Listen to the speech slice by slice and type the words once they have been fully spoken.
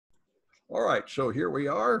All right, so here we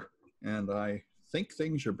are, and I think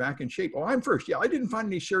things are back in shape. Oh, I'm first. Yeah, I didn't find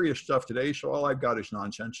any serious stuff today, so all I've got is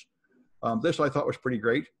nonsense. This I thought was pretty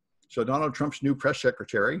great. So Donald Trump's new press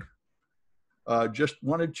secretary just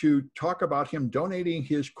wanted to talk about him donating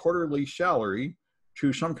his quarterly salary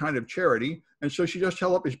to some kind of charity. And so she just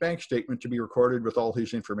held up his bank statement to be recorded with all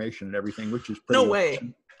his information and everything, which is pretty. No way.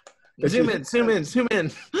 Zoom in.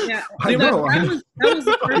 Yeah, I know. That was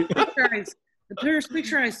the first picture the first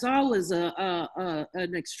picture I saw was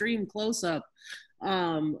an extreme close-up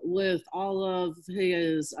with all of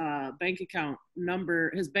his bank account number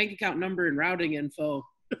and routing info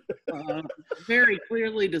very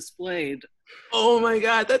clearly displayed. Oh my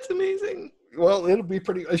God, that's amazing. Well, it'll be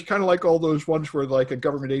pretty, it's kind of like all those ones where like a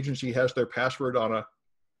government agency has their password on a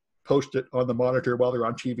post-it on the monitor while they're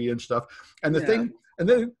on TV and stuff. And the thing, and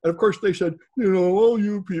then of course they said, all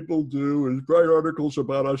you people do is write articles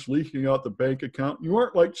about us leaking out the bank account. You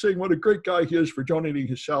aren't like saying what a great guy he is for donating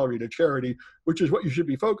his salary to charity, which is what you should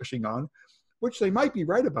be focusing on, which they might be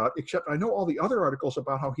right about, except I know all the other articles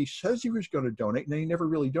about how he says he was going to donate and then he never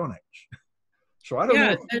really donates. So I don't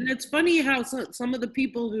know. And it's funny how some of the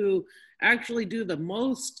people who actually do the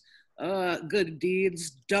most good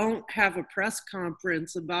deeds don't have a press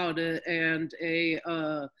conference about it and a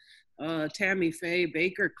Tammy Faye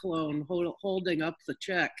Baker clone holding up the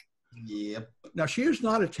check. Yep. Now, she is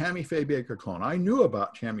not a Tammy Faye Baker clone. I knew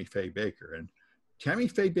about Tammy Faye Baker, and Tammy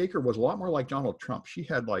Faye Baker was a lot more like Donald Trump. She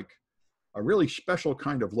had like a really special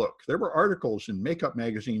kind of look. There were articles in makeup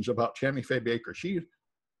magazines about Tammy Faye Baker. I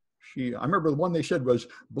remember the one they said was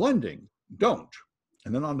blending, don't.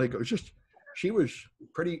 And then on they go. It's just, she was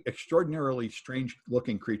pretty extraordinarily strange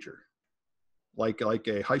looking creature. Like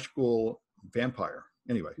a high school vampire.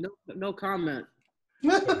 Anyway. No comment.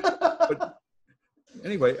 But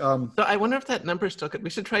anyway. So I wonder if that number still could, we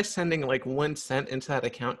should try sending like 1 cent into that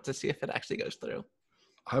account to see if it actually goes through.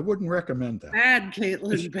 I wouldn't recommend that. Bad,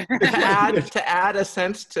 Kaitlyn, bad. To add a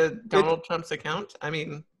cent to Donald Trump's account? I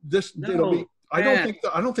mean. It'll be, I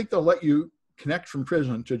don't think they'll let you connect from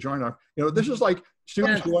prison to join our, this is like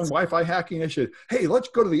students doing Wi-Fi hacking. They said, hey, let's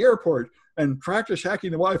go to the airport and practice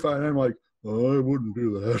hacking the Wi-Fi. And I'm like, oh, I wouldn't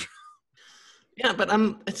do that. Yeah, but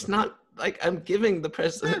it's not like I'm giving the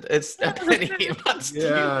president a penny.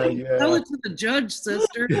 Yeah. Tell it to the judge,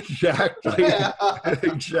 sister. Exactly.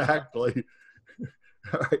 Exactly.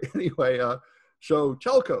 All right. Anyway, so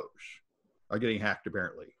telcos are getting hacked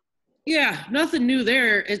apparently. Yeah, nothing new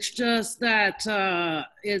there. It's just that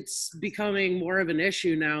it's becoming more of an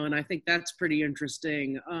issue now, and I think that's pretty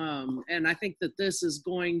interesting. And I think that this is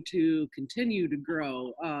going to continue to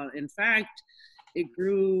grow. In fact, it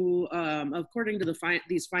grew, according to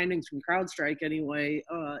these findings from CrowdStrike anyway,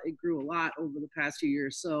 it grew a lot over the past few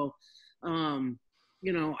years. So,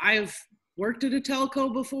 I've worked at a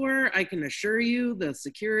telco before. I can assure you the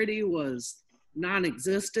security was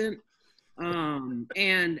non-existent. And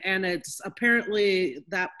it's apparently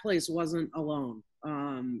that place wasn't alone.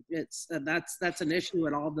 That's an issue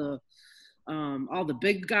at all the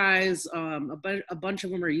big guys. A bunch of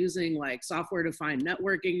them are using like software-defined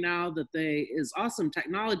networking now is awesome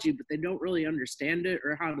technology, but they don't really understand it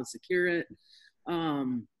or how to secure it.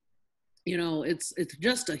 It's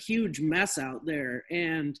just a huge mess out there.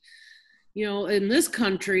 And in this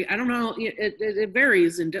country, I don't know, it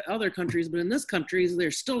varies in other countries, but in this country,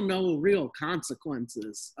 there's still no real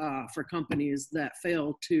consequences for companies that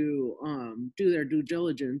fail to do their due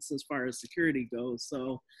diligence as far as security goes.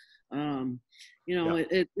 So,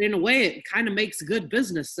 it in a way, it kind of makes good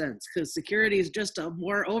business sense because security is just a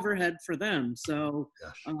more overhead for them. So,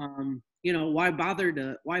 why bother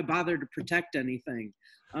to protect anything?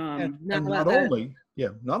 Not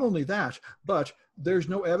only that, but there's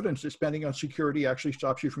no evidence that spending on security actually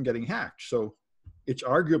stops you from getting hacked. So it's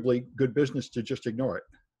arguably good business to just ignore it.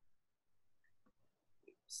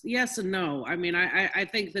 Yes and no. I mean, I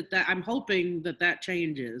think that I'm hoping that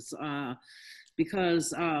changes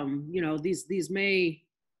because, these may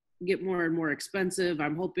get more and more expensive.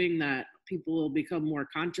 I'm hoping that people will become more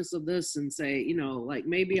conscious of this and say,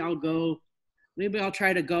 maybe I'll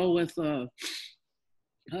try to go with a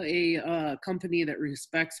company that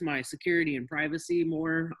respects my security and privacy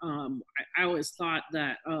more. I always thought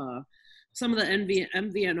that some of the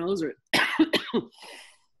MVNOs are,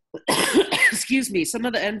 excuse me, some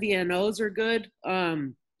of the MVNOs are good.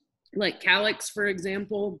 Like Calix, for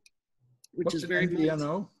example, which is very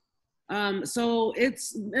MVNO? So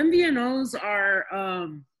it's MVNOs are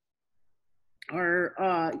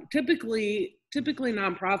typically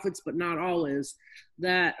nonprofits, but not always,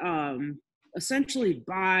 that essentially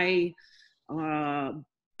buy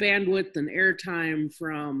bandwidth and airtime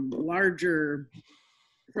from larger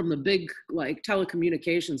from the big like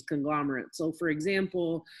telecommunications conglomerate. So for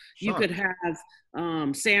example, you could have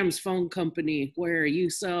Sam's phone company where you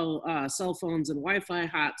sell cell phones and Wi-Fi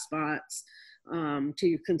hotspots to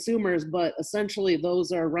your consumers, but essentially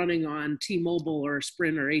those are running on T-Mobile or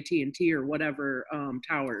Sprint or AT&T or whatever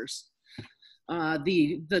towers.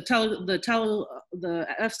 The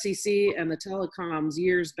FCC and the telecoms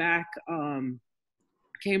years back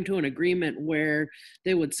came to an agreement where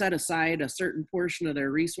they would set aside a certain portion of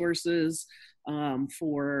their resources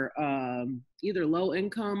for either low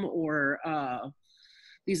income or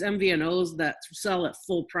these MVNOs that sell at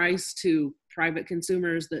full price to private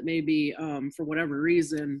consumers that maybe for whatever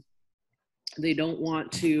reason they don't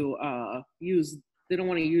want to use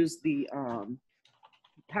the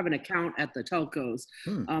have an account at the telcos.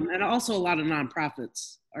 And also a lot of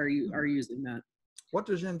nonprofits are using that. What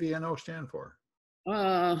does MVNO stand for?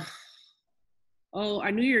 I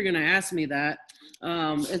knew you were going to ask me that.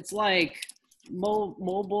 It's like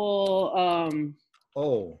mobile.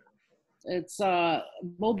 It's a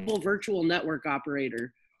mobile virtual network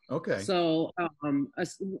operator. Okay. So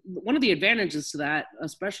one of the advantages to that,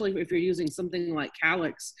 especially if you're using something like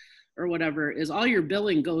Calix or whatever, is all your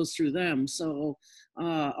billing goes through them. So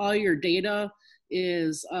all your data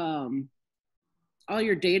is a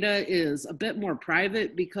bit more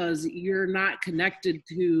private because you're not connected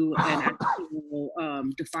to an actual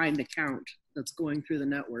defined account that's going through the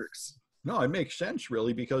networks. No, it makes sense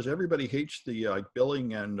really, because everybody hates the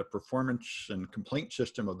billing and the performance and complaint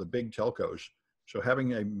system of the big telcos. So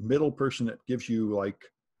having a middle person that gives you like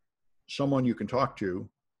someone you can talk to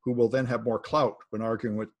who will then have more clout when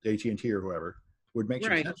arguing with AT&T or whoever would make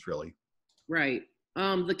some sense really. Right.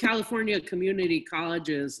 The California community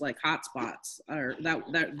colleges, like hotspots, are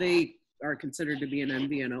that they are considered to be an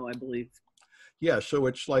MVNO, I believe. Yeah, so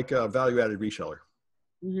it's like a value-added reseller.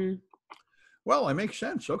 Mm-hmm. Well, it makes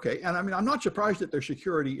sense. Okay, and I mean, I'm not surprised that their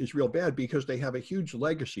security is real bad because they have a huge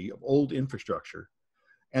legacy of old infrastructure,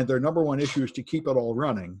 and their number one issue is to keep it all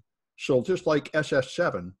running. So just like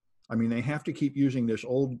SS7, I mean, they have to keep using this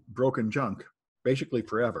old broken junk basically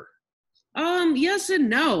forever. Yes and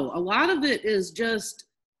no. A lot of it is just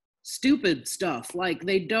stupid stuff. Like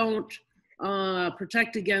they don't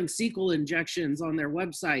protect against SQL injections on their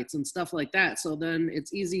websites and stuff like that. So then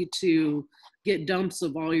it's easy to get dumps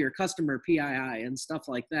of all your customer PII and stuff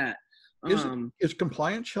like that. Is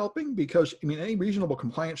compliance helping? Because I mean, any reasonable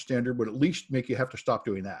compliance standard would at least make you have to stop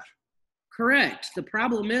doing that. Correct. The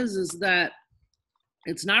problem is that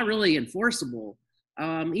it's not really enforceable.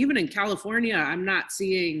 Even in California, I'm not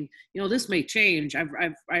seeing, this may change.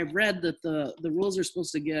 I've read that the rules are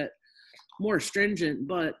supposed to get more stringent,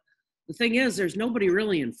 but the thing is, there's nobody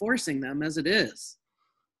really enforcing them as it is.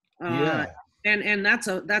 And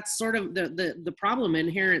that's sort of the problem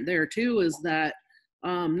inherent there too, is that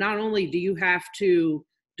not only do you have to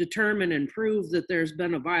determine and prove that there's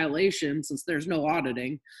been a violation, since there's no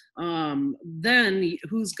auditing, then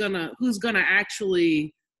who's gonna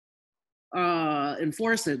actually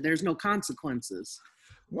enforce it? There's no consequences.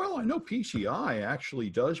 Well, I know PCI actually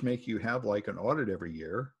does make you have like an audit every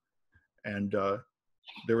year, and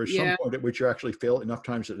there is some point at which you actually fail enough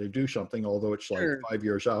times that they do something, although it's like 5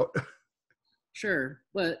 years out. Sure,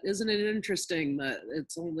 but isn't it interesting that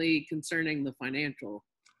it's only concerning the financial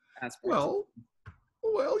aspect?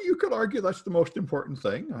 Well, you could argue that's the most important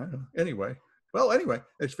thing. Anyway,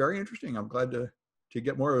 it's very interesting. I'm glad to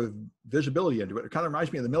get more visibility into it. It kind of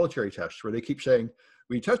reminds me of the military tests where they keep saying,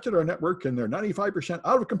 we tested our network and they're 95%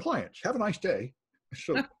 out of compliance. Have a nice day.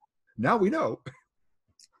 So now we know.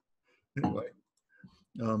 Anyway.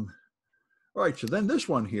 All right, so then this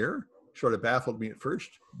one here sort of baffled me at first.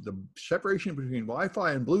 The separation between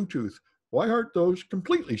Wi-Fi and Bluetooth. Why aren't those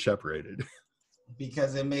completely separated?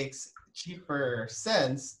 Because it makes cheaper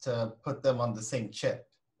sense to put them on the same chip.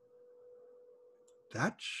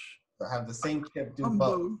 That's... have the same chip do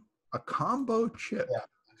both. A combo chip. Yeah,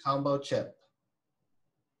 a combo chip.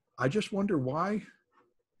 I just wonder why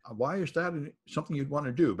is that something you'd want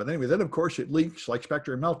to do? But anyway, then of course it leaks like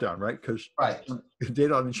Spectre and Meltdown, right? Because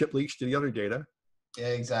data on the chip leaks to the other data. Yeah,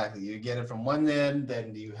 exactly. You get it from one end,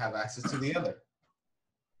 then you have access to the other.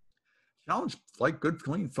 Sounds like good,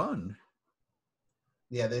 clean fun.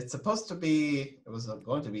 Yeah, it's supposed to be, it was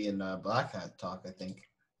going to be in Black Hat talk, I think.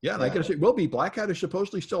 Yeah, and I guess it will be. Black Hat is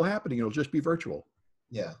supposedly still happening. It'll just be virtual.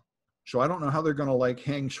 Yeah. So I don't know how they're going to like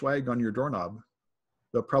hang swag on your doorknob.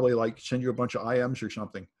 They'll probably like send you a bunch of IMs or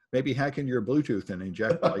something. Maybe hack into your Bluetooth and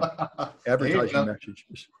inject like advertising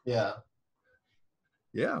messages. Yeah.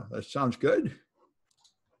 Yeah, that sounds good.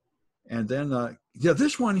 And then,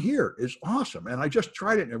 this one here is awesome. And I just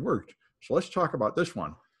tried it and it worked. So let's talk about this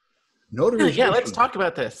one. Notarization. Yeah, let's talk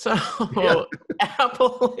about this. So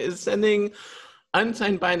Apple is sending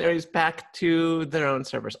unsigned binaries back to their own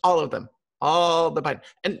servers, all of them, all the binaries.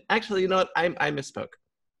 And actually, you know what? I misspoke.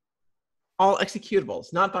 All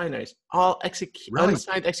executables, not binaries, all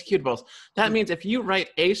unsigned executables. That means if you write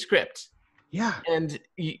a script and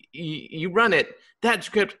you run it, that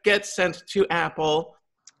script gets sent to Apple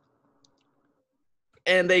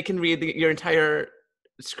and they can read your entire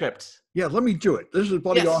script. Yeah, let me do it. This is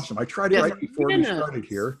bloody awesome. I tried it right before we started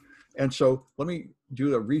here. And so let me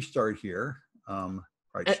do a restart here. And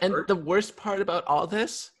the worst part about all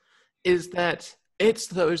this is that it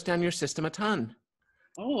slows down your system a ton.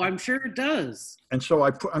 Oh, I'm sure it does. And so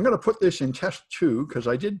I'm going to put this in test 2 because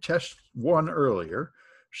I did test 1 earlier.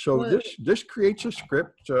 So this creates a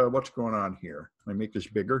script. What's going on here? Let me make this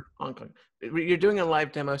bigger. You're doing a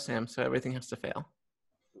live demo, Sam, so everything has to fail.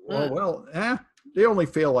 They only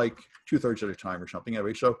fail like 2/3 at a time or something.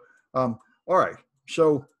 Anyway, so all right.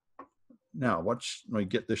 So now let me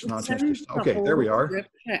get this nonsense. Okay, there we are. To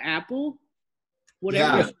Apple.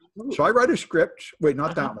 Whatever. Yeah. So I write a script. Wait,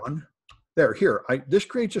 not that one. Here. This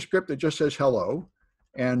creates a script that just says hello,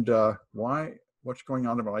 and what's going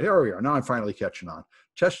on? Here we are. Now I'm finally catching on.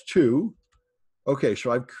 Test 2. Okay,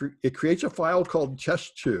 so it creates a file called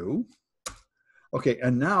test 2. Okay,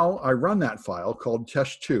 and now I run that file called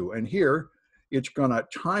test 2, and here it's gonna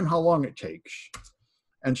time how long it takes.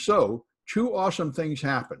 And so 2 awesome things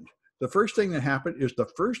happened. The first thing that happened is the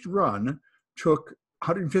first run took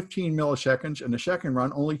 115 milliseconds, and the second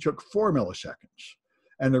run only took 4 milliseconds.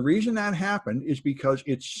 And the reason that happened is because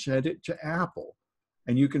it sent it to Apple.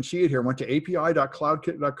 And you can see it here. Went to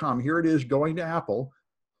api.cloudkit.com. Here it is going to Apple,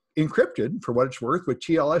 encrypted for what it's worth with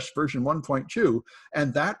TLS version 1.2.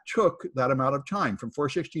 And that took that amount of time from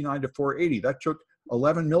 469 to 480. That took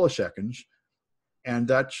 11 milliseconds. And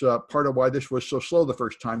that's part of why this was so slow the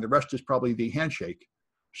first time. The rest is probably the handshake.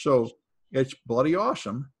 So it's bloody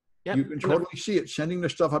awesome. Yep. You can totally see it sending the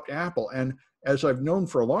stuff up to Apple. And as I've known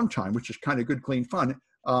for a long time, which is kind of good, clean fun,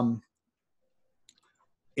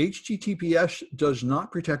 HTTPS does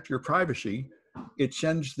not protect your privacy. It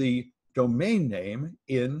sends the domain name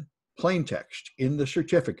in plain text in the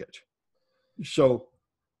certificate. So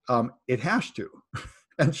it has to.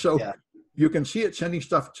 And so you can see it sending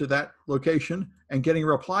stuff to that location and getting a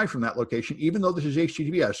reply from that location, even though this is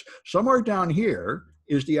HTTPS. Somewhere down here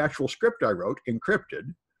is the actual script I wrote,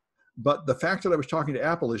 encrypted. But the fact that I was talking to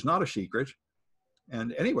Apple is not a secret.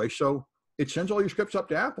 And anyway, so it sends all your scripts up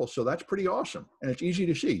to Apple. So that's pretty awesome. And it's easy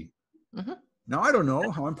to see. Mm-hmm. Now, I don't know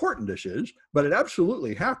how important this is, but it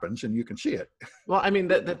absolutely happens and you can see it. Well, I mean,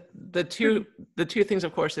 the two things,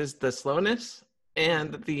 of course, is the slowness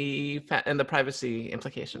and the privacy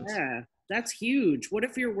implications. Yeah, that's huge. What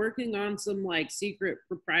if you're working on some like secret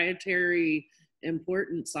proprietary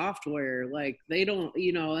important software? Like they don't,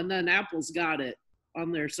 and then Apple's got it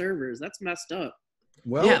on their servers. That's messed up.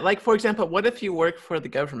 Well, yeah, like for example, what if you work for the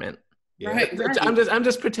government? Yeah. Right. I'm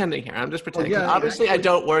just pretending here. I'm just pretending. Obviously, I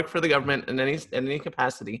don't work for the government in any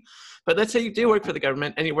capacity. But let's say you do work for the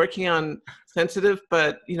government and you're working on sensitive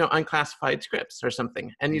but unclassified scripts or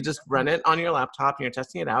something, and you just run it on your laptop and you're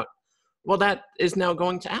testing it out. Well, that is now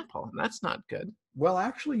going to Apple, and that's not good. Well,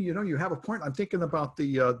 actually, you have a point. I'm thinking about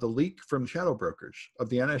the leak from shadow brokers of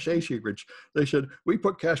the NSA secrets. They said, we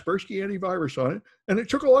put Kaspersky antivirus on it, and it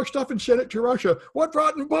took all our stuff and sent it to Russia. What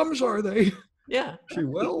rotten bums are they? Yeah. See,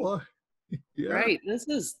 well, yeah. Right. This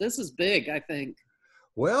is big, I think.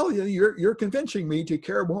 Well, you're convincing me to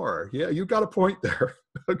care more. Yeah, you got a point there.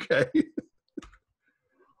 Okay.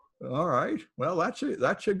 All right. Well, that's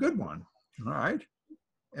a good one. All right.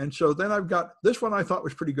 And so then I've got this one I thought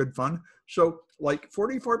was pretty good fun. So like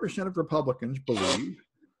 44% of Republicans believe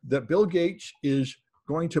that Bill Gates is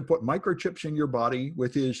going to put microchips in your body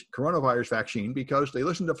with his coronavirus vaccine because they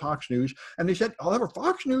listened to Fox News. And they said, however,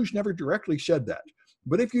 Fox News never directly said that.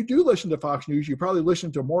 But if you do listen to Fox News, you probably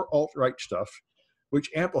listen to more alt-right stuff, which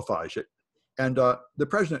amplifies it. And the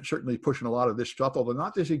president certainly pushing a lot of this stuff, although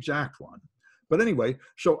not this exact one. But anyway,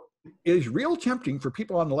 so it is real tempting for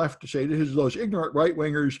people on the left to say this is those ignorant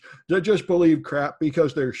right-wingers that just believe crap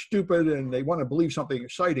because they're stupid and they want to believe something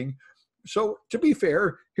exciting. So to be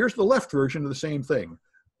fair, here's the left version of the same thing.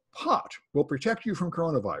 Pot will protect you from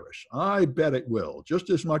coronavirus. I bet it will, just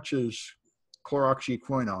as much as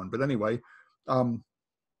chloroxyquinone. But anyway, I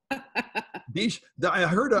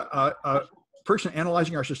heard a person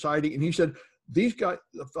analyzing our society, and he said, these guys,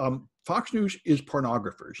 Fox News is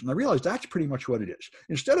pornographers. And I realized that's pretty much what it is.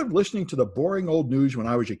 Instead of listening to the boring old news when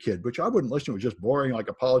I was a kid, which I wouldn't listen to, it was just boring, like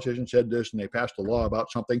a politician said this and they passed a law about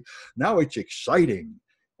something. Now it's exciting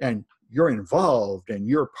and you're involved and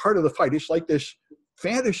you're part of the fight. It's like this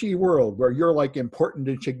fantasy world where you're like important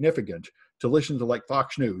and significant to listen to like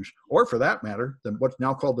Fox News, or for that matter, what's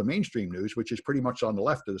now called the mainstream news, which is pretty much on the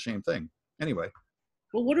left of the same thing. Anyway.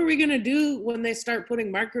 Well, what are we going to do when they start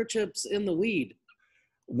putting microchips in the weed?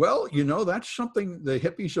 Well, that's something the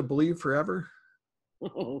hippies have believed forever.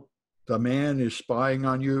 Oh. The man is spying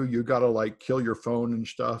on you. You got to like kill your phone and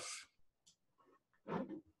stuff.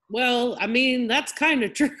 Well, I mean, that's kind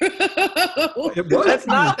of true. That's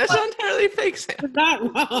not entirely fake, Sam.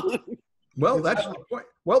 Not wrong. Well, that's the point.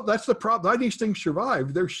 Well, that's the problem. Why these things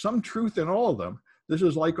survive. There's some truth in all of them. This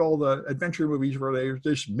is like all the adventure movies where there's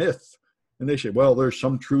this myth, and they say, well, there's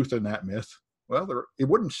some truth in that myth. Well, it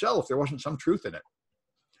wouldn't sell if there wasn't some truth in it.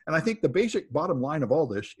 And I think the basic bottom line of all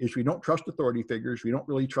this is we don't trust authority figures. We don't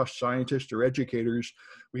really trust scientists or educators.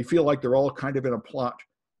 We feel like they're all kind of in a plot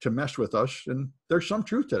to mess with us. And there's some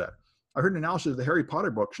truth to that. I heard an analysis of the Harry Potter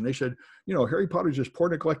books, and they said, Harry Potter's this poor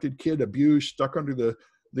neglected kid, abused, stuck under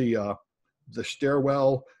the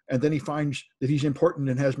stairwell, and then he finds that he's important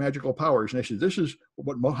and has magical powers. And they said, this is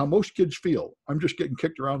how most kids feel. I'm just getting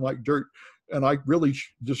kicked around like dirt, and I really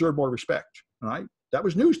deserve more respect. And that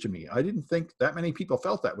was news to me. I didn't think that many people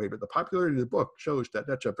felt that way, but the popularity of the book shows that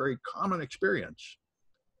that's a very common experience.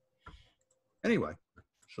 Anyway,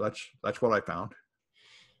 so that's what I found.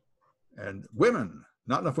 And women,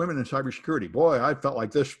 not enough women in cybersecurity. Boy, I felt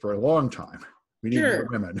like this for a long time. We need more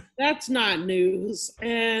women. That's not news.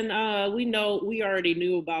 And we already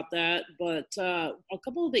knew about that. But a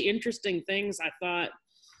couple of the interesting things I thought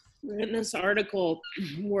in this article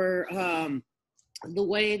were the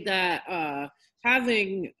way that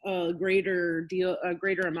having a greater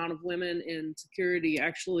amount of women in security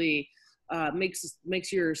actually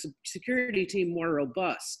makes your security team more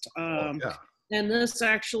robust. And this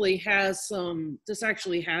actually has some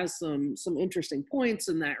interesting points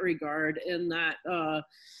in that regard. In that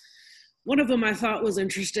one of them I thought was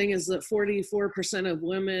interesting is that 44% of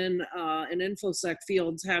women in InfoSec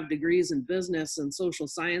fields have degrees in business and social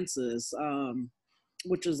sciences,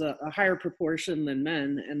 which is a higher proportion than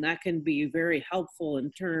men, and that can be very helpful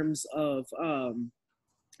in terms of a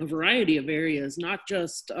variety of areas, not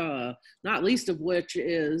least of which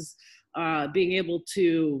is being able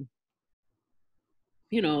to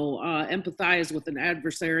empathize with an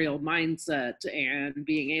adversarial mindset and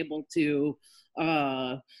being able to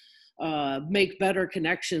make better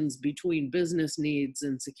connections between business needs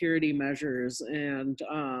and security measures, and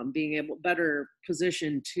being better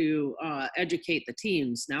positioned to educate the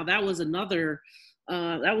teams. Now that was another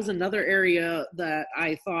area that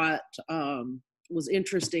I thought was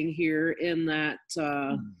interesting here, in that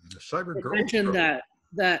mentioned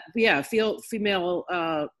that female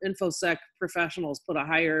InfoSec professionals put a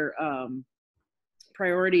higher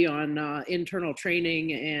priority on internal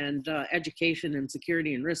training and education and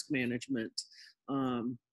security and risk management.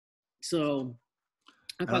 So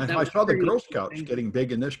I thought I saw the Girl Scouts getting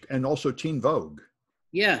big in this, and also Teen Vogue.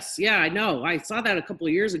 Yes, yeah, I know. I saw that a couple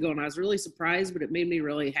of years ago, and I was really surprised, but it made me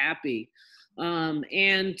really happy.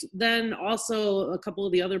 And then also a couple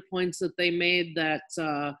of the other points that they made, that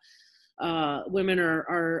women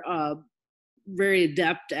are very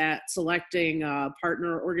adept at selecting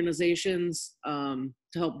partner organizations to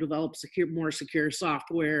help develop more secure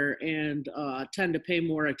software, and tend to pay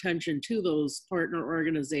more attention to those partner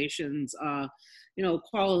organizations,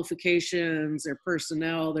 qualifications, their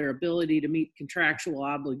personnel, their ability to meet contractual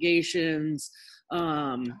obligations,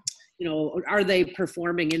 are they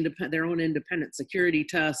performing their own independent security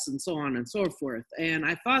tests, and so on and so forth. And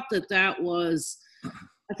I thought that was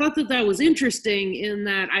interesting, in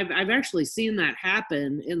that I've actually seen that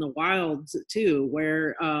happen in the wild too,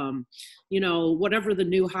 where whatever the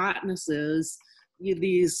new hotness is,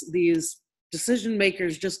 these decision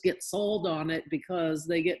makers just get sold on it because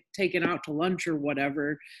they get taken out to lunch or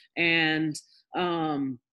whatever. And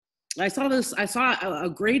I saw a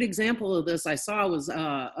great example of this. I saw was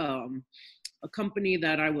a company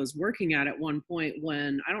that I was working at one point,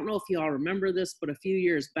 when, I don't know if you all remember this, but a few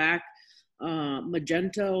years back,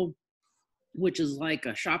 Magento, which is like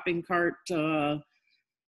a shopping cart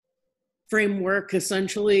framework,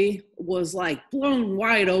 essentially, was like blown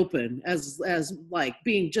wide open as like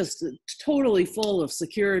being just totally full of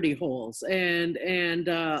security holes. And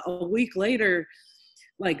a week later,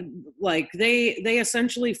 like they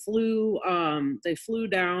essentially flew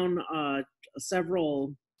down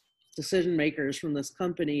several decision makers from this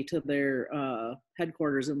company to their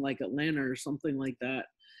headquarters in like Atlanta or something like that,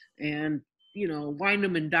 and wined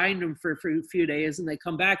them and dined them for a few days, and they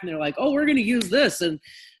come back and they're like, oh, we're going to use this, and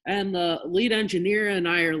the lead engineer and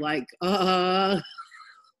I are like,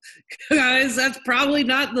 guys, that's probably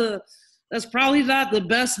not the that's probably not the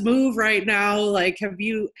best move right now. Like, have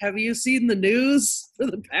you seen the news for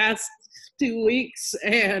the past 2 weeks?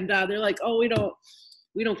 And they're like, oh, we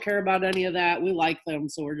don't care about any of that. We like them,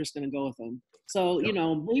 so we're just going to go with them. So, you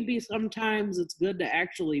know, maybe sometimes it's good to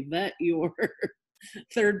actually vet your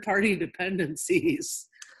third-party dependencies.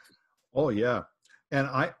 Oh yeah. And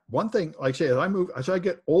one thing, like I say, as I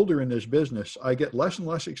get older in this business, I get less and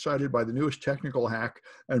less excited by the newest technical hack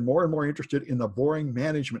and more interested in the boring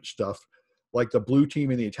management stuff, like the blue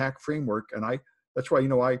team and the attack framework. And that's why, you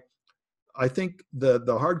know, I think the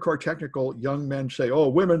hardcore technical young men say, oh,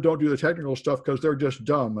 women don't do the technical stuff because they're just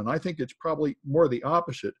dumb. And I think it's probably more the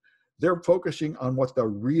opposite. They're focusing on what the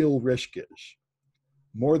real risk is,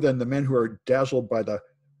 more than the men who are dazzled by the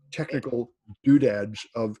technical doodads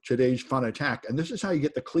of today's fun attack. And this is how you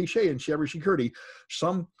get the cliche in cybersecurity.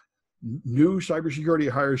 Some new cybersecurity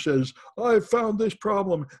hire says, I found this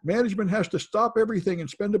problem. Management has to stop everything and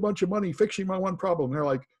spend a bunch of money fixing my one problem. And they're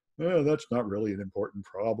like, that's not really an important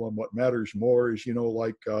problem. What matters more is, you know,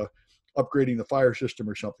 like upgrading the fire system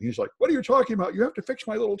or something. He's like, what are you talking about? You have to fix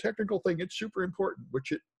my little technical thing. It's super important,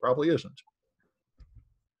 which it probably isn't.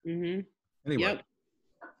 Mm-hmm. Anyway. Yep.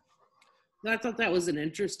 I thought that was an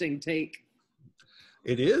interesting take.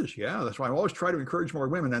 It is, yeah. That's why I always try to encourage more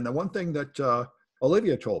women. And the one thing that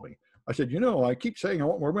Olivia told me, I said, you know, I keep saying I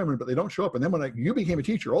want more women, but they don't show up. And then when you became a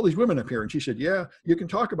teacher, all these women appear. And she said, yeah, you can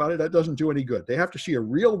talk about it. That doesn't do any good. They have to see a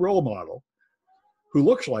real role model who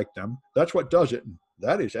looks like them. That's what does it. And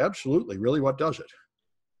that is absolutely really what does it.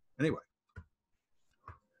 Anyway,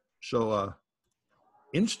 so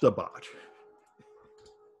Instabot.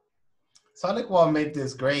 SonicWall made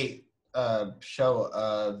this great show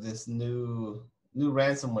of this new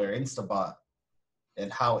ransomware, Instabot,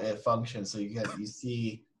 and how it functions. So you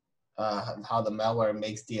see how the malware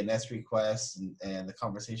makes DNS requests and the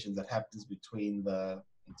conversations that happens between the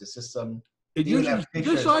system. It uses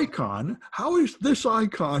this icon. How is this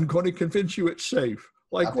icon going to convince you it's safe?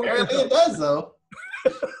 Like, apparently it does, though.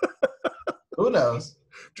 Who knows?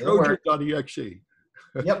 Trojan.exe.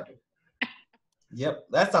 Yep.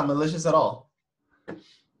 That's not malicious at all.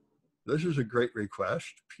 This is a great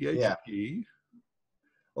request. PHP. Yeah.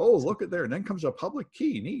 Oh, look at there. And then comes a public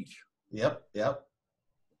key. Neat. Yep.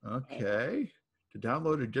 Okay. To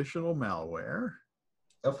download additional malware.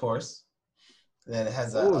 Of course. Then it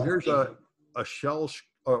has here's a shell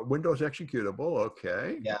Windows executable.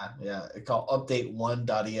 Okay. Yeah. It's called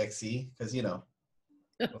update1.exe because, you know.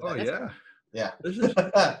 Oh, yeah. Yeah.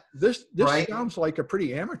 This right? sounds like a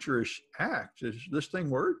pretty amateurish act. This thing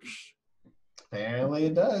works? Apparently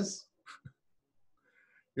it does.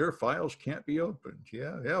 Your files can't be opened.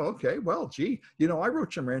 Yeah, okay. Well, gee, you know, I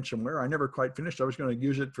wrote some ransomware. I never quite finished. I was going to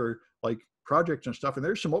use it for like projects and stuff. And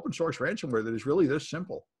there's some open source ransomware that is really this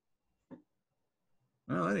simple.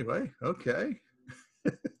 Well, anyway, okay.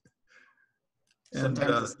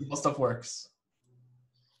 Sometimes the simple stuff works.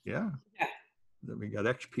 Yeah. Then we got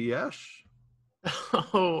XPS.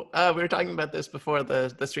 Oh, we were talking about this before the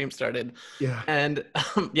stream started. Yeah. And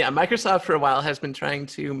Microsoft for a while has been trying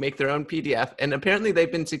to make their own PDF. And apparently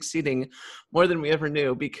they've been succeeding more than we ever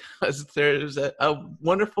knew because there's a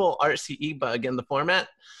wonderful RCE bug in the format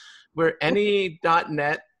where any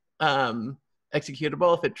 .NET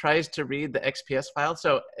executable, if it tries to read the XPS file.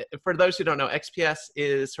 So for those who don't know, XPS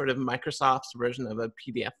is sort of Microsoft's version of a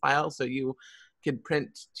PDF file. So you could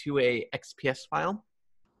print to a XPS file.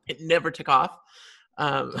 It never took off.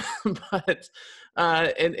 But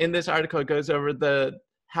in this article, it goes over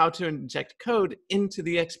how to inject code into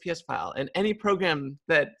the XPS file. And any program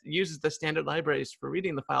that uses the standard libraries for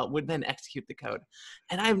reading the file would then execute the code.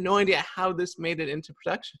 And I have no idea how this made it into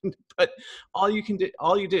production, but all you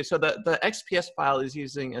do. So the XPS file is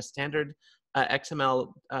using a standard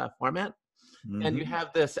XML format. Mm-hmm. And you have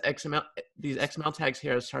these XML tags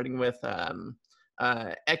here starting with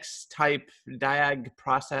X type diag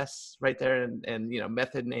process right there and you know,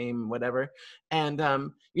 method name, whatever. And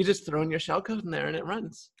you just throw in your shellcode in there and it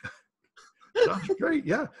runs. Sounds great.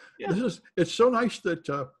 Yeah. It's so nice that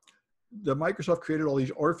the Microsoft created all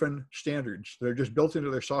these orphan standards. They're just built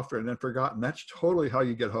into their software and then forgotten. That's totally how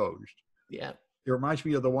you get hosed. Yeah. It reminds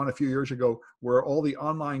me of the one a few years ago where all the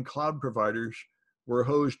online cloud providers were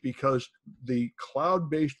hosed because the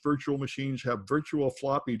cloud-based virtual machines have virtual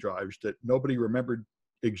floppy drives that nobody remembered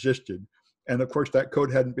existed. And of course, that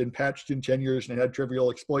code hadn't been patched in 10 years and it had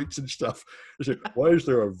trivial exploits and stuff. I said, why is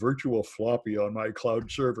there a virtual floppy on my cloud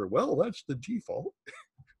server? Well, that's the default.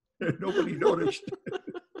 Nobody noticed.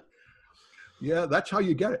 Yeah, that's how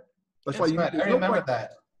you get it. That's why right. I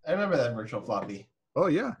remember that virtual floppy. Oh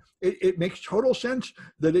yeah, it makes total sense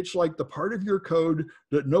that it's like the part of your code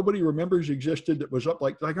that nobody remembers existed that was up.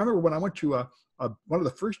 Like I remember when I went to one of the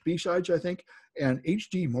first B-sides, I think, and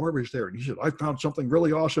H.D. Moore was there, and he said, "I found something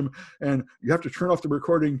really awesome, and you have to turn off the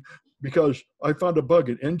recording because I found a bug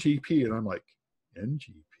in NTP." And I'm like,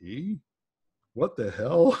 NTP? What the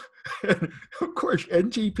hell? And of course,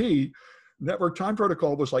 NTP, Network Time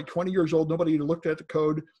Protocol, was like 20 years old. Nobody had looked at the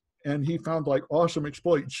code, and he found like awesome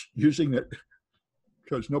exploits using it,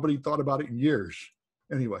 because nobody thought about it in years.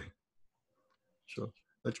 Anyway, so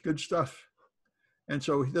that's good stuff. And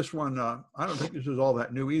so this one, I don't think this is all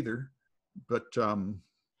that new either, but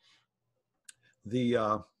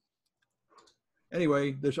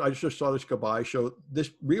anyway, I just saw this go by. So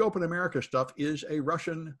this Reopen America stuff is a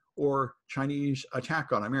Russian or Chinese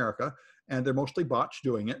attack on America, and they're mostly bots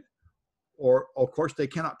doing it. Or, of course, they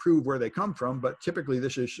cannot prove where they come from, but typically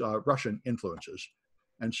this is Russian influences.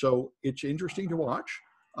 And so it's interesting to watch.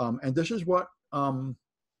 And this is what bin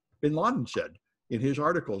Laden said in his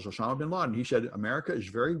articles, Osama bin Laden. He said, America is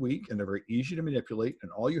very weak and they're very easy to manipulate.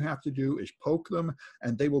 And all you have to do is poke them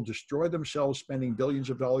and they will destroy themselves, spending billions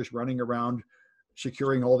of dollars running around,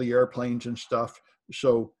 securing all the airplanes and stuff.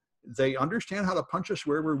 So they understand how to punch us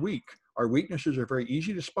where we're weak. Our weaknesses are very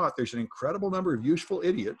easy to spot. There's an incredible number of useful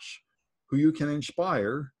idiots who you can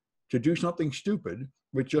inspire to do something stupid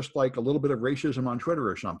with just like a little bit of racism on Twitter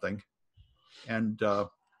or something. And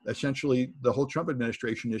essentially, the whole Trump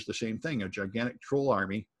administration is the same thing, a gigantic troll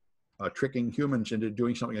army tricking humans into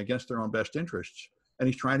doing something against their own best interests. And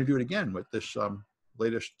he's trying to do it again with this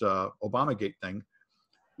latest Obamagate thing.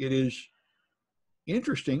 It is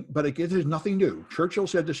interesting, but it is nothing new. Churchill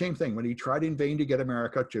said the same thing when he tried in vain to get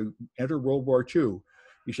America to enter World War II.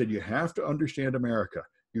 He said, you have to understand America.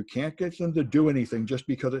 You can't get them to do anything just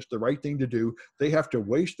because it's the right thing to do. They have to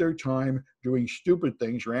waste their time doing stupid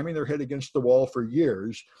things, ramming their head against the wall for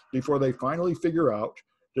years before they finally figure out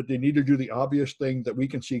that they need to do the obvious thing that we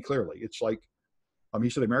can see clearly. It's like, he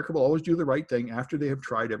said, America will always do the right thing after they have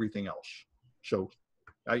tried everything else. So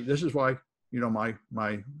this is why, my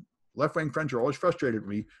left-wing friends are always frustrated with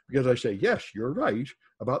me, because I say, yes, you're right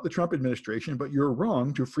about the Trump administration, but you're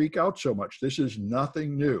wrong to freak out so much. This is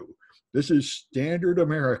nothing new. This is standard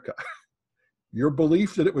America. Your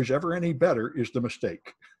belief that it was ever any better is the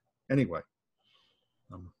mistake. Anyway,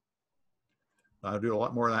 I'll do a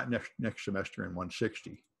lot more of that next semester in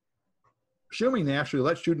 160. Assuming they actually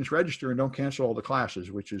let students register and don't cancel all the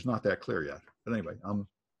classes, which is not that clear yet. But anyway,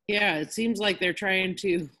 yeah, it seems like they're trying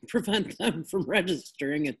to prevent them from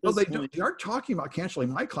registering at this point. They aren't talking about canceling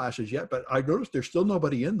my classes yet, but I noticed there's still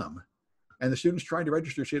nobody in them. And the students trying to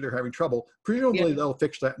register say they're having trouble. Presumably they'll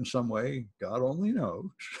fix that in some way. God only knows.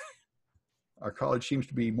 Our college seems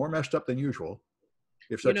to be more messed up than usual,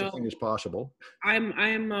 if such a thing is possible. I'm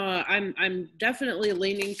definitely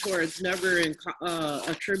leaning towards never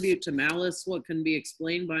attribute to malice what can be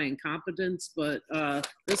explained by incompetence, but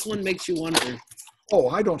this one makes you wonder. Oh,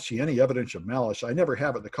 I don't see any evidence of malice. I never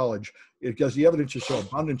have at the college because the evidence is so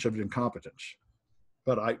abundant of incompetence.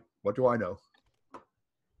 But what do I know?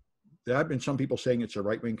 There have been some people saying it's a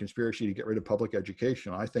right-wing conspiracy to get rid of public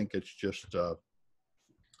education. I think it's just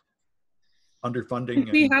underfunding.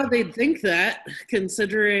 See how they'd think that,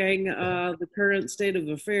 considering the current state of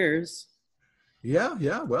affairs.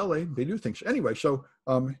 Yeah. Well, they do think so. Anyway, so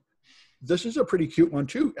this is a pretty cute one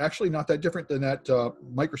too. Actually, not that different than that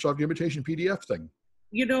Microsoft Invitation PDF thing.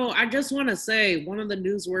 I just want to say one of the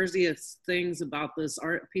newsworthiest things about this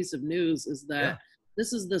piece of news is that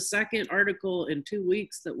this is the second article in 2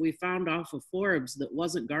 weeks that we found off of Forbes that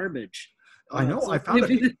wasn't garbage. I know. I found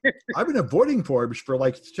it. I've been avoiding Forbes for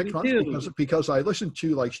like 6 months because I listened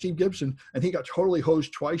to like Steve Gibson, and he got totally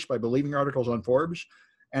hosed twice by believing articles on Forbes.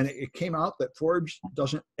 And it came out that Forbes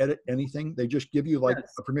doesn't edit anything. They just give you like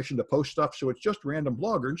a permission to post stuff. So it's just random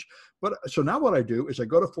bloggers. But so now what I do is I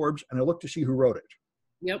go to Forbes and I look to see who wrote it.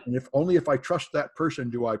 Yep. And only if I trust that person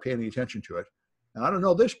do I pay any attention to it. And I don't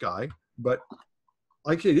know this guy, but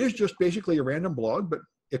like I said, it is just basically a random blog, but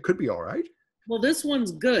it could be all right. Well, this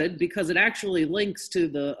one's good because it actually links to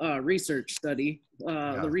the research study,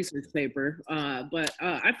 the research paper. But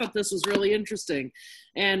I thought this was really interesting.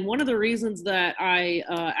 And one of the reasons that I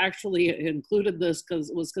actually included this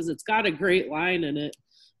was because it's got a great line in it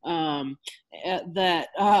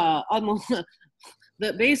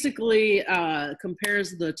that basically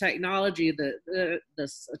compares the technology that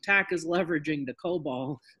this attack is leveraging to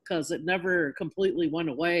COBOL, because it never completely went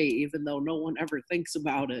away, even though no one ever thinks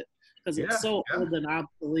about it, because it's so old and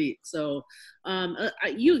obsolete. So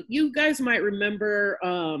you guys might remember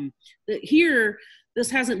that here, this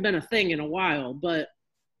hasn't been a thing in a while, but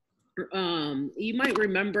you might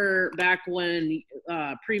remember back when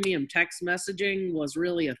premium text messaging was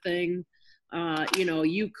really a thing. You know,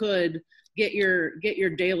 you could get your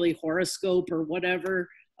daily horoscope or whatever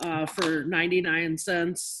for 99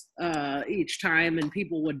 cents each time, and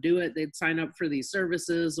people would do it. They'd sign up for these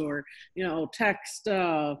services, or, you know, text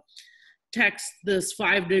this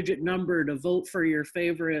 5-digit number to vote for your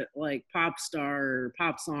favorite like pop star or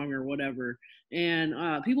pop song or whatever,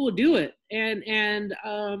 and people would do it, and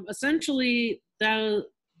essentially those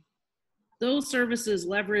services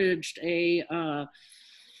leveraged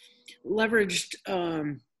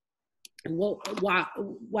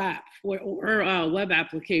WAP, or web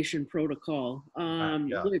application protocol,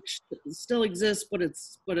 which still exists, but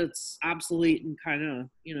it's obsolete and kind of,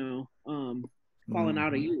 you know, fallen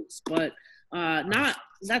out of use. But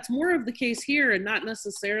that's more of the case here, and not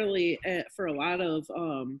necessarily for a lot of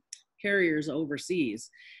carriers overseas.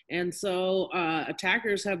 And so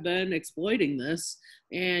attackers have been exploiting this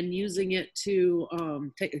and using it to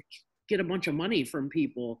get a bunch of money from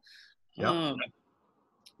people.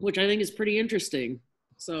 Which I think is pretty interesting.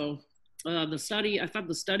 So I thought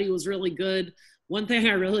the study was really good. One thing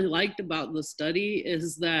I really liked about the study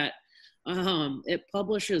is that it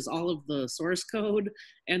publishes all of the source code,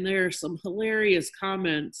 and there are some hilarious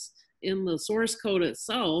comments in the source code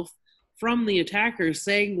itself from the attackers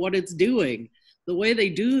saying what it's doing. The way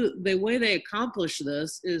they accomplish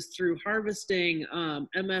this is through harvesting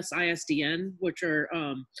MS-ISDN, which are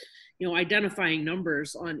you know, identifying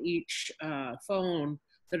numbers on each phone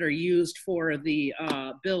that are used for the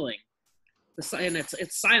billing. And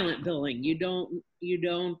it's silent billing. You don't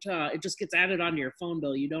it just gets added onto your phone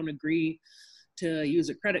bill. You don't agree to use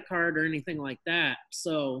a credit card or anything like that.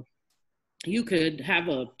 So you could have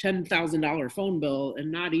a $10,000 phone bill and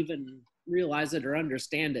not even realize it or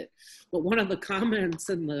understand it. But one of the comments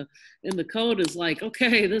in the code is like,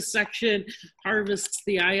 okay, this section harvests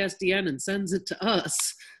the ISDN and sends it to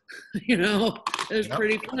us. You know, it's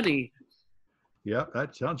pretty funny. Yeah,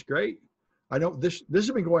 that sounds great. I know this has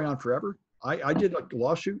been going on forever. I did a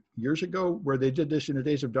lawsuit years ago where they did this in the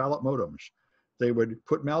days of dial-up modems. They would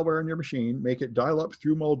put malware on your machine, make it dial up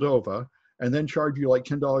through Moldova, and then charge you like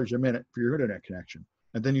 $10 a minute for your internet connection.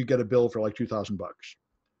 And then you get a bill for like $2,000.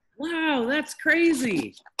 Wow, that's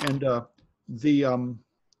crazy. And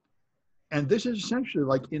and this is essentially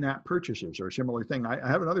like in-app purchases or a similar thing. I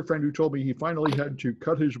have another friend who told me he finally had to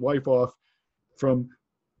cut his wife off from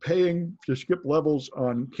paying to skip levels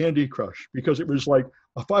on Candy Crush because it was like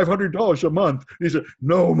 $500 a month. He said,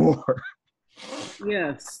 no more.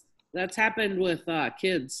 Yes, that's happened with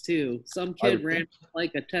kids too. Some kid ran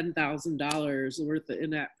like a $10,000 worth of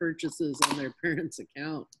in-app purchases on their parents'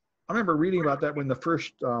 account. I remember reading about that when the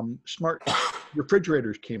first smart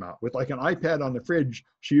refrigerators came out with like an iPad on the fridge,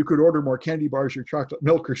 so you could order more candy bars or chocolate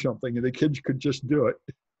milk or something, and the kids could just do it.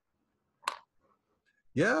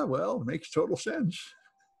 Yeah, well, it makes total sense.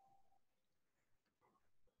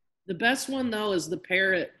 The best one, though, is the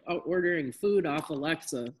parrot ordering food off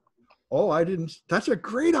Alexa. Oh, I didn't. That's a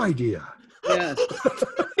great idea. Yes.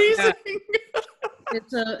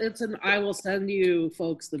 I will send you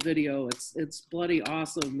folks the video. It's bloody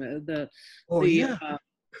awesome. The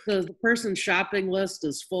person's shopping list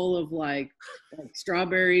is full of like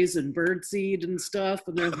strawberries and birdseed and stuff,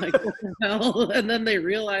 and they're like, what the hell? And then they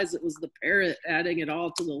realize it was the parrot adding it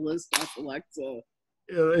all to the list off Alexa.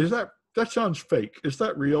 That sounds fake. Is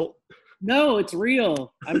that real? No, it's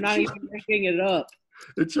real. I'm not even making it up.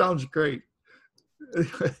 It sounds great.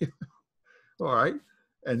 All right.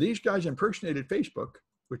 And these guys impersonated Facebook,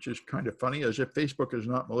 which is kind of funny, as if Facebook is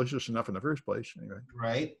not malicious enough in the first place. Anyway.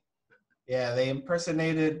 Right. Yeah, they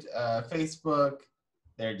impersonated Facebook.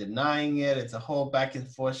 They're denying it. It's a whole back and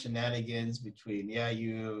forth shenanigans between,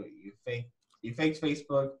 you faked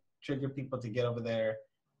Facebook, triggered people to get over there.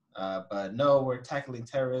 But no, we're tackling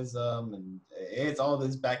terrorism, and it's all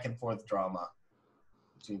this back and forth drama.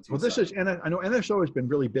 Well, this is, and I know NSO has been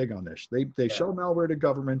really big on this. They sell malware to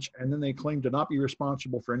governments, and then they claim to not be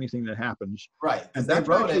responsible for anything that happens. Right, and they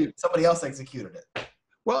wrote it, somebody else executed it.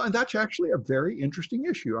 Well, and that's actually a very interesting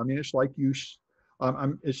issue. I mean, it's like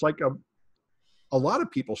it's like a lot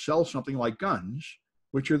of people sell something like guns,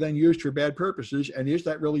 which are then used for bad purposes. And is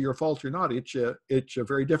that really your fault or not? It's a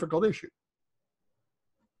very difficult issue.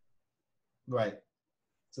 Right.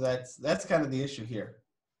 So that's kind of the issue here.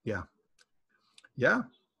 Yeah. Yeah.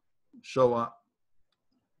 So,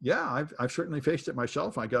 I've certainly faced it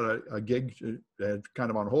myself. I got a gig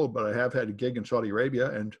kind of on hold, but I have had a gig in Saudi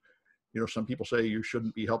Arabia, and some people say you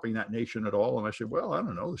shouldn't be helping that nation at all. And I said, well, I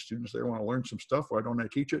don't know. The students there want to learn some stuff. Why don't I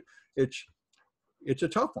teach it? It's a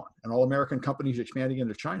tough one. And all American companies expanding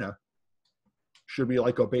into China should we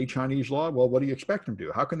like obey Chinese law? Well, what do you expect them to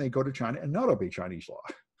do? How can they go to China and not obey Chinese law?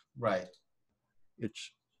 Right.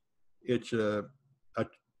 It's a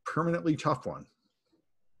permanently tough one.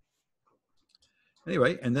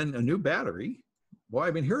 Anyway, and then a new battery. Boy,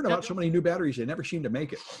 I've been hearing about so many new batteries, they never seem to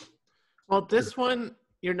make it. Well, this one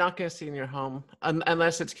you're not going to see in your home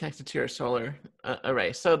unless it's connected to your solar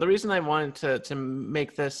array. So the reason I wanted to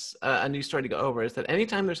make this a new story to go over is that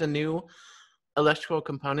anytime there's a new electrical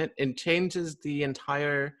component, it changes the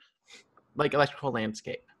entire like electrical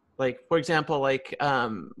landscape. Like, for example, like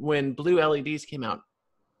when blue LEDs came out,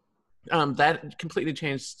 that completely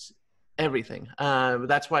changed everything.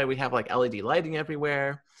 That's why we have like LED lighting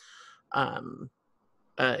everywhere.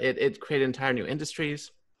 It created entire new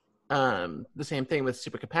industries. The same thing with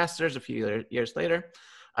supercapacitors a few years later.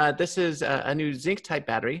 This is a new zinc type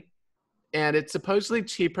battery, and it's supposedly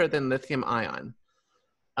cheaper than lithium ion.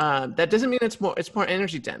 That doesn't mean it's more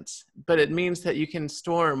energy dense, but it means that you can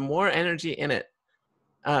store more energy in it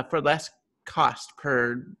for less cost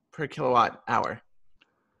per kilowatt hour.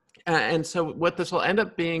 And so what this will end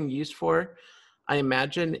up being used for, I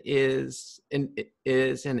imagine, is in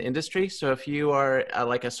industry. So if you are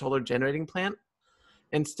like a solar generating plant,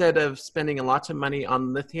 instead of spending lots of money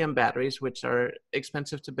on lithium batteries, which are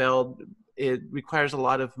expensive to build, it requires a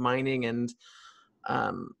lot of mining and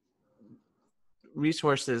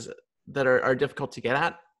resources that are difficult to get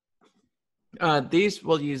at. These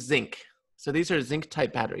will use zinc. So these are zinc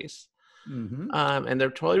type batteries. Mm-hmm. And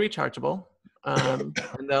they're totally rechargeable. And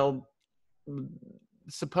they'll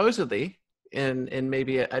supposedly in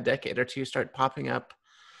maybe a decade or two start popping up,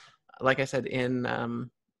 like I said, in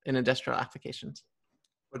industrial applications.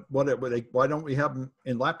 But why don't we have them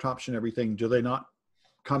in laptops and everything? Do they not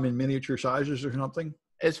come in miniature sizes or something?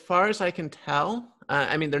 As far as I can tell,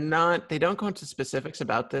 I mean, they don't go into specifics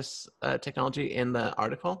about this technology in the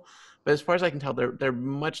article, but as far as I can tell, they're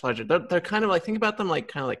much larger. They're kind of like, think about them like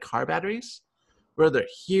kind of like car batteries, where they're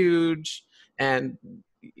huge and,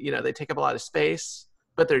 you know, they take up a lot of space,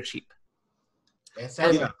 but they're cheap. It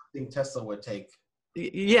sounds like I think Tesla would take.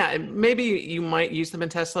 Yeah, maybe you might use them in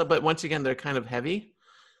Tesla, but once again, they're kind of heavy.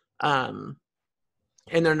 And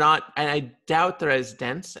they're not, and I doubt they're as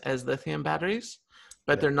dense as lithium batteries,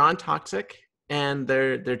 but they're non-toxic and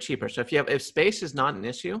they're cheaper. So if space is not an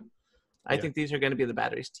issue, I think these are going to be the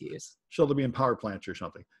batteries to use. So they'll be in power plants or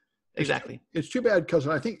something. Exactly. It's too bad because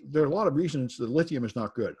I think there are a lot of reasons the lithium is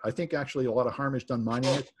not good. I think actually a lot of harm is done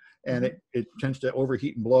mining it, and it tends to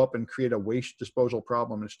overheat and blow up and create a waste disposal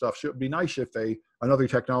problem and stuff. So it'd be nice if another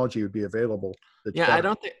technology would be available. I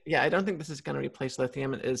don't think this is going to replace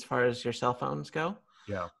lithium as far as your cell phones go.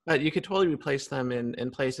 Yeah. But you could totally replace them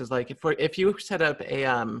in places like if you set up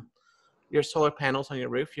your solar panels on your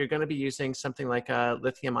roof, you're going to be using something like a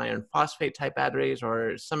lithium iron phosphate type batteries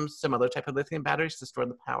or some other type of lithium batteries to store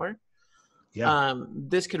the power. Yeah.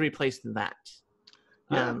 This could replace that.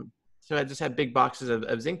 Yeah. So I just have big boxes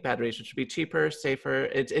of zinc batteries, which would be cheaper, safer.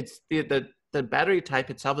 It's the battery type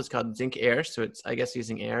itself is called zinc air, so it's, I guess,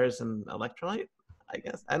 using air as an electrolyte. I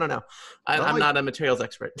guess, I don't know. I'm not a materials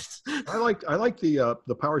expert. I like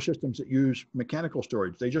the power systems that use mechanical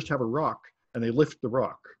storage. They just have a rock and they lift the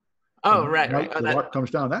rock. Oh, right. The rock comes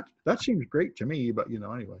down. That seems great to me, but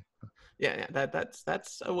anyway. Yeah,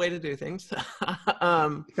 that's a way to do things.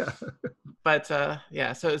 But so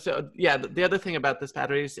the other thing about this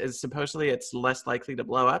battery is supposedly it's less likely to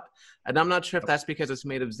blow up, and I'm not sure if that's because it's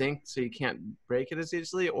made of zinc, so you can't break it as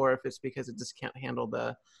easily, or if it's because it just can't handle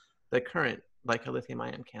the current like a lithium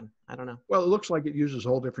ion can. I don't know. Well, it looks like it uses a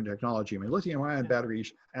whole different technology. I mean, lithium ion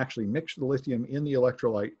batteries actually mix the lithium in the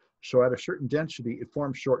electrolyte, so at a certain density, it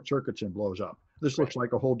forms short circuits and blows up. This looks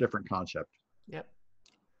like a whole different concept. Yep.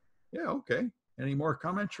 Yeah, okay. Any more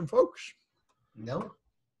comments from folks? No.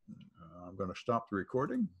 I'm going to stop the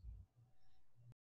recording.